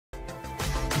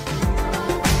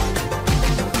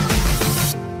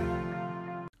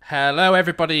Hello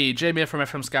everybody, Jamie here from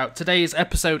FM Scout. Today's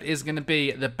episode is going to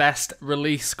be the best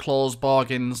release clause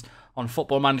bargains on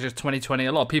Football Manager 2020.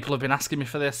 A lot of people have been asking me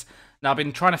for this. Now I've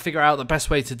been trying to figure out the best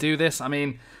way to do this. I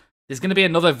mean, there's going to be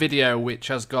another video which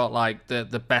has got like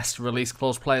the best release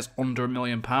clause players under £1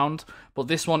 million, but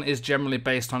this one is generally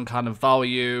based on kind of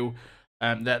value,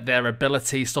 their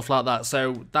ability, stuff like that.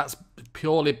 So that's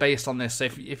purely based on this. So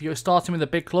if you're starting with a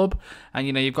big club and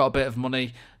you've got a bit of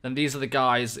money, then these are the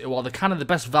guys. Well, they're kind of the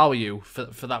best value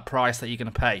for that price that you're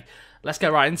going to pay. Let's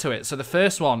get right into it. So the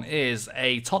first one is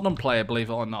a Tottenham player, believe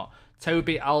it or not,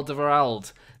 Toby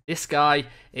Alderweireld. This guy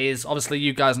is, obviously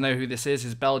you guys know who this is.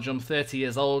 He's Belgium, 30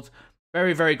 years old.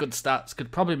 Very, very good stats.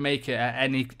 Could probably make it at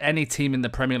any team in the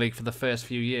Premier League for the first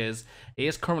few years. He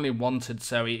is currently wanted,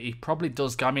 so he probably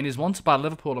does. I mean, he's wanted by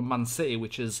Liverpool and Man City,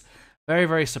 which is very,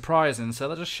 very surprising. So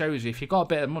that just shows you, if you've got a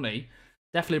bit of money,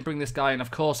 definitely bring this guy in.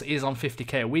 Of course, he is on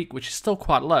 50k a week, which is still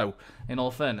quite low, in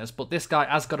all fairness. But this guy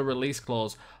has got a release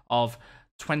clause of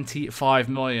 25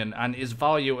 million, and his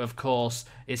value, of course,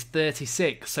 is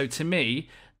 36. So to me,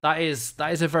 that is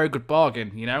a very good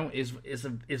bargain. His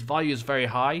value is very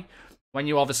high. When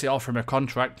you obviously offer him a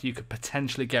contract, you could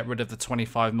potentially get rid of the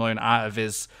 25 million out of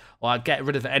his, or get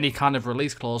rid of any kind of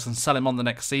release clause and sell him on the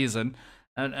next season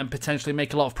and potentially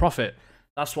make a lot of profit.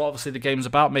 That's what obviously the game's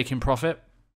about, making profit.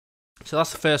 So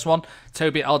that's the first one,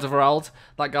 Toby Alderweireld.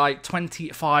 That guy,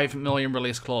 25 million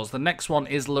release clause. The next one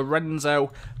is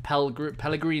Lorenzo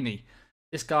Pellegrini.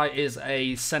 This guy is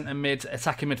a centre mid,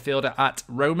 attacking midfielder at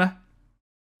Roma.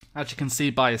 As you can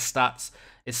see by his stats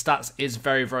is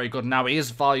very, very good. Now, he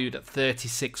is valued at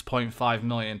 36.5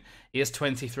 million. He is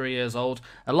 23 years old.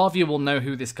 A lot of you will know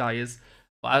who this guy is.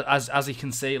 But as you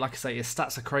can see, like I say, his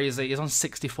stats are crazy. He's on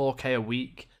 64k a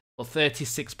week, or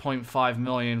 36.5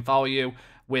 million value,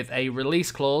 with a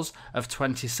release clause of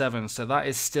 27. So that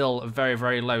is still very,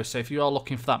 very low. So if you are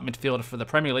looking for that midfielder for the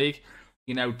Premier League,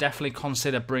 definitely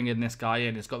consider bringing this guy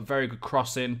in. He's got very good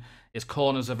crossing. His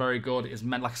corners are very good.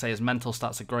 Like I say, his mental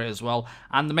stats are great as well.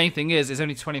 And the main thing is, he's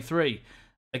only 23.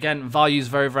 Again, value is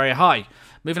very, very high.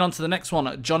 Moving on to the next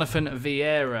one, Jonathan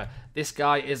Vieira. This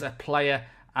guy is a player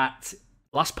at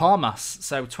Las Palmas,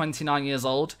 so 29 years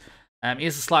old. He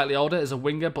is slightly older as a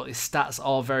winger, but his stats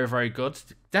are very, very good.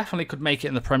 Definitely could make it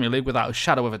in the Premier League without a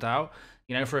shadow of a doubt.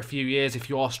 For a few years, if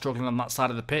you are struggling on that side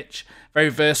of the pitch. Very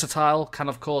versatile, can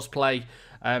of course play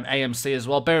AMC as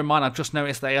well. Bear in mind, I've just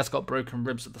noticed that he has got broken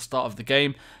ribs at the start of the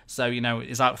game, so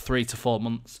he's out 3 to 4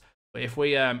 months. But if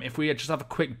we just have a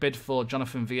quick bid for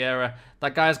Jonathan Vieira,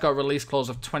 that guy's got a release clause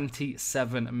of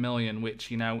 27 million,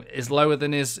 which is lower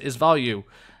than his value,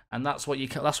 and that's what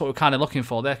we're kind of looking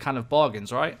for. They're kind of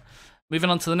bargains, right? Moving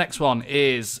on to the next one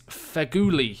is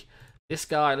Feghouli. This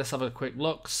guy, let's have a quick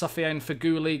look. Sofiane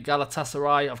Feghouli,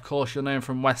 Galatasaray. Of course, you'll know him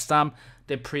from West Ham.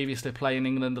 Did previously play in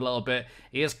England a little bit.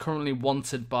 He is currently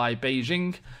wanted by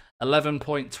Beijing.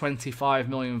 11.25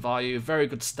 million value. Very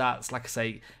good stats. Like I say,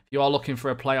 if you are looking for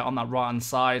a player on that right-hand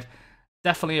side,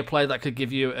 definitely a player that could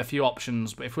give you a few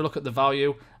options. But if we look at the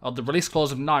value of the release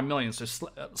clause of 9 million, so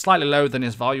slightly lower than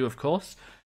his value, of course.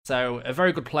 So a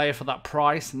very good player for that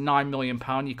price, £9 million.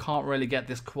 You can't really get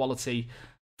this quality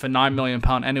for £9 million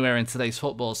anywhere in today's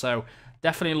football. So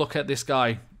definitely look at this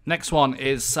guy. Next one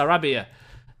is Sarabia.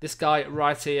 This guy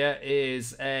right here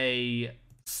is a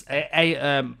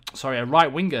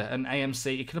right winger, an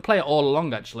AMC. He can play it all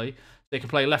along actually. So he can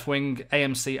play left wing,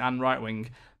 AMC, and right wing.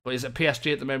 But he's at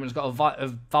PSG at the moment. He's got a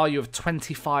value of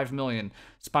 25 million.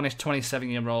 Spanish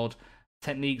 27-year-old.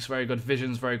 Technique's very good.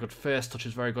 Vision's very good. First touch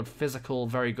is very good. Physical,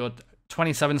 very good.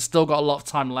 27. Still got a lot of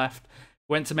time left.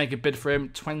 Went to make a bid for him,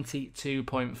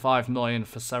 22.5 million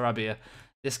for Sarabia.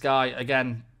 This guy,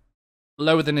 again,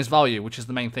 lower than his value, which is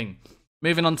the main thing.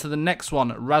 Moving on to the next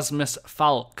one, Rasmus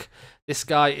Falk. This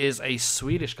guy is a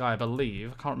Swedish guy, I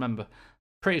believe. I can't remember.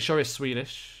 Pretty sure he's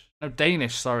Swedish. No,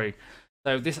 Danish, sorry.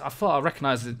 So this, I thought I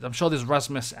recognised it. I'm sure there's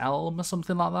Rasmus Elm or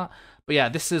something like that. But yeah,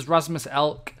 this is Rasmus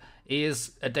Elk. He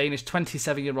is a Danish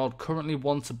 27-year-old, currently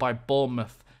wanted by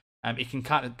Bournemouth. He can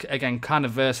kind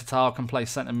of versatile, can play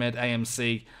centre mid,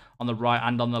 AMC on the right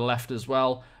and on the left as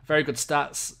well. Very good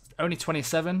stats. Only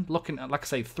 27. Looking at, like I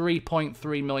say,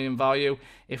 3.3 million value.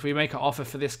 If we make an offer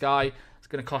for this guy, it's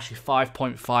going to cost you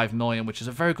 5.5 million, which is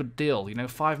a very good deal.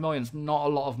 5 million is not a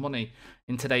lot of money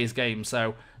in today's game,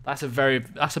 so that's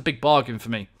a big bargain for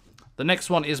me. The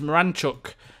next one is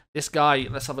Miranchuk. This guy,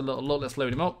 let's have a little look. Let's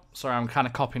load him up. Sorry, I'm kind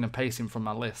of copying and pasting from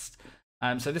my list.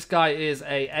 So this guy is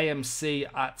a AMC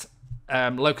at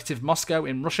Lokomotiv Moscow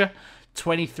in Russia.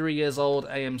 23 years old,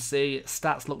 AMC.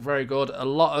 Stats look very good. A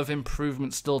lot of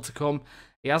improvement still to come.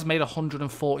 He has made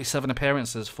 147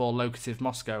 appearances for Lokomotiv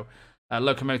Moscow.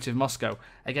 Lokomotiv Moscow.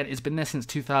 Again, he's been there since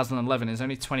 2011. He's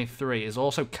only 23. He's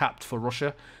also capped for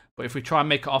Russia. But if we try and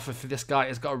make an offer for this guy,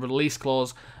 he's got a release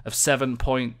clause of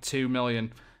 7.2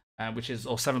 million, which is,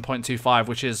 or 7.25,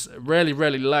 which is really,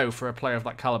 really low for a player of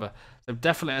that caliber. So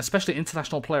definitely, especially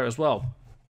international player as well.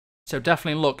 So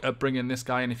definitely look at bringing this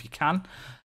guy in if you can.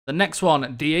 The next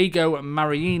one, Diego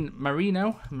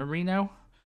Marino.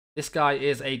 This guy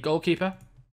is a goalkeeper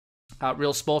at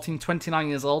Real Sporting, 29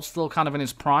 years old, still kind of in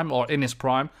his prime, or in his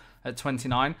prime at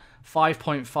 29.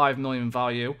 5.5 million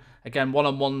value. Again,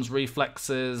 one-on-ones,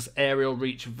 reflexes, aerial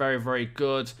reach, very, very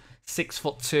good.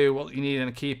 6'2", what you need in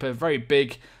a keeper, very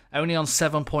big. Only on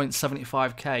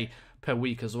 7.75k per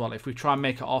week as well. If we try and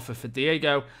make an offer for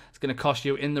Diego, it's going to cost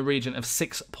you in the region of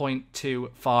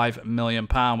 £6.25 million,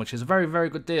 which is a very, very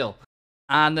good deal.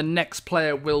 And the next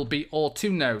player will be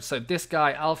Ortuno. So this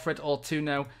guy, Alfred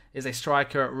Ortuno, is a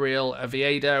striker at Real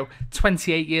Oviedo.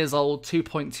 28 years old,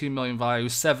 2.2 million value,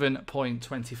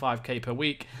 7.25k per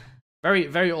week. Very,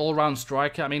 very all-round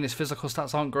striker. I mean, his physical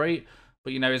stats aren't great,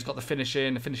 but, you know, he's got the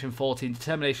finishing 14,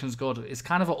 determination's good. He's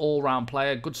kind of an all-round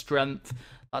player, good strength,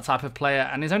 that type of player.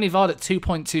 And he's only valued at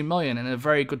 2.2 million and a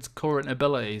very good current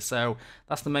ability. So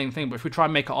that's the main thing. But if we try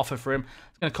and make an offer for him,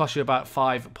 it's going to cost you about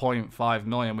 5.5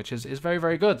 million, which is very,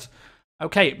 very good.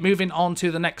 Okay, moving on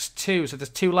to the next two. So there's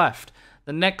two left.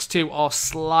 The next two are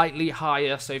slightly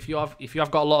higher. So if you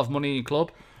have got a lot of money in your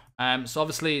club, so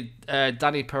obviously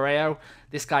Dani Parejo,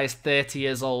 this guy is 30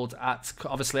 years old at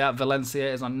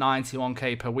Valencia, is on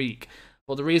 91k per week.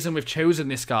 But the reason we've chosen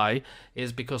this guy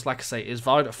is because, like I say, is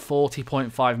valued at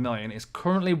 40.5 million. It's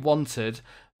currently wanted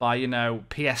by, you know,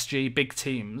 PSG, big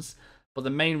teams. But the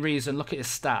main reason, look at his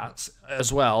stats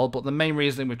as well, but the main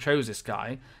reason we chose this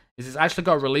guy is he's actually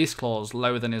got a release clause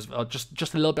lower than his, or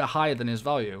just a little bit higher than his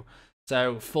value.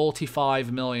 So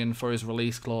 45 million for his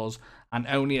release clause and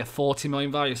only a 40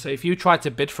 million value. So if you tried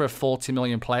to bid for a 40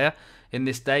 million player in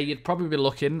this day, you'd probably be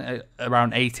looking at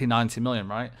around 80, 90 million,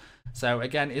 right? So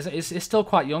again, it's still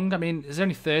quite young. I mean, he's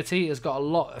only 30. He's got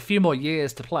a few more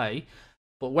years to play.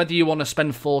 But whether you want to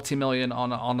spend 40 million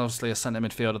on obviously a centre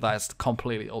midfielder, that is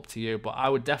completely up to you. But I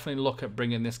would definitely look at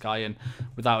bringing this guy in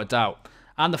without a doubt.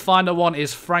 And the final one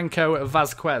is Franco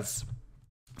Vazquez.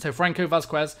 So Franco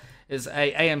Vazquez is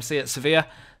a AMC at Sevilla,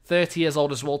 30 years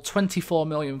old as well, 24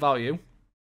 million value.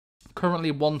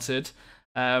 Currently wanted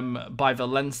by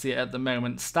Valencia at the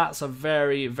moment. Stats are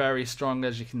very, very strong,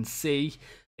 as you can see.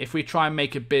 If we try and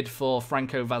make a bid for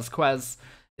Franco Vazquez,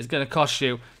 it's going to cost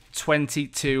you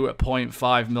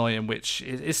 22.5 million, which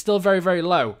is still very, very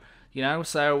low. You know,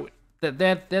 so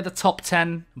they're the top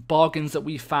 10 bargains that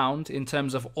we found in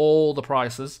terms of all the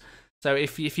prices. So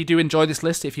if you do enjoy this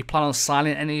list, if you plan on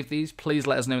signing any of these, please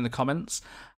let us know in the comments.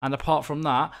 And apart from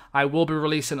that, I will be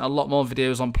releasing a lot more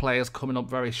videos on players coming up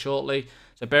very shortly.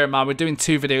 So bear in mind, we're doing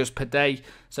 2 videos per day.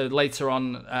 So later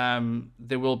on,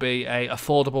 there will be a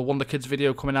affordable Wonder Kids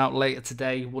video coming out later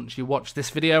today once you watch this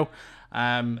video.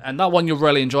 And that one you'll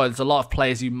really enjoy. There's a lot of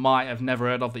players you might have never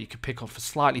heard of that you could pick up for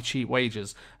slightly cheap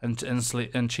wages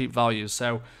and cheap values.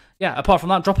 So yeah, apart from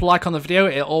that, drop a like on the video.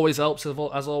 It always helps,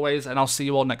 as always. And I'll see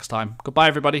you all next time. Goodbye,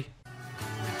 everybody.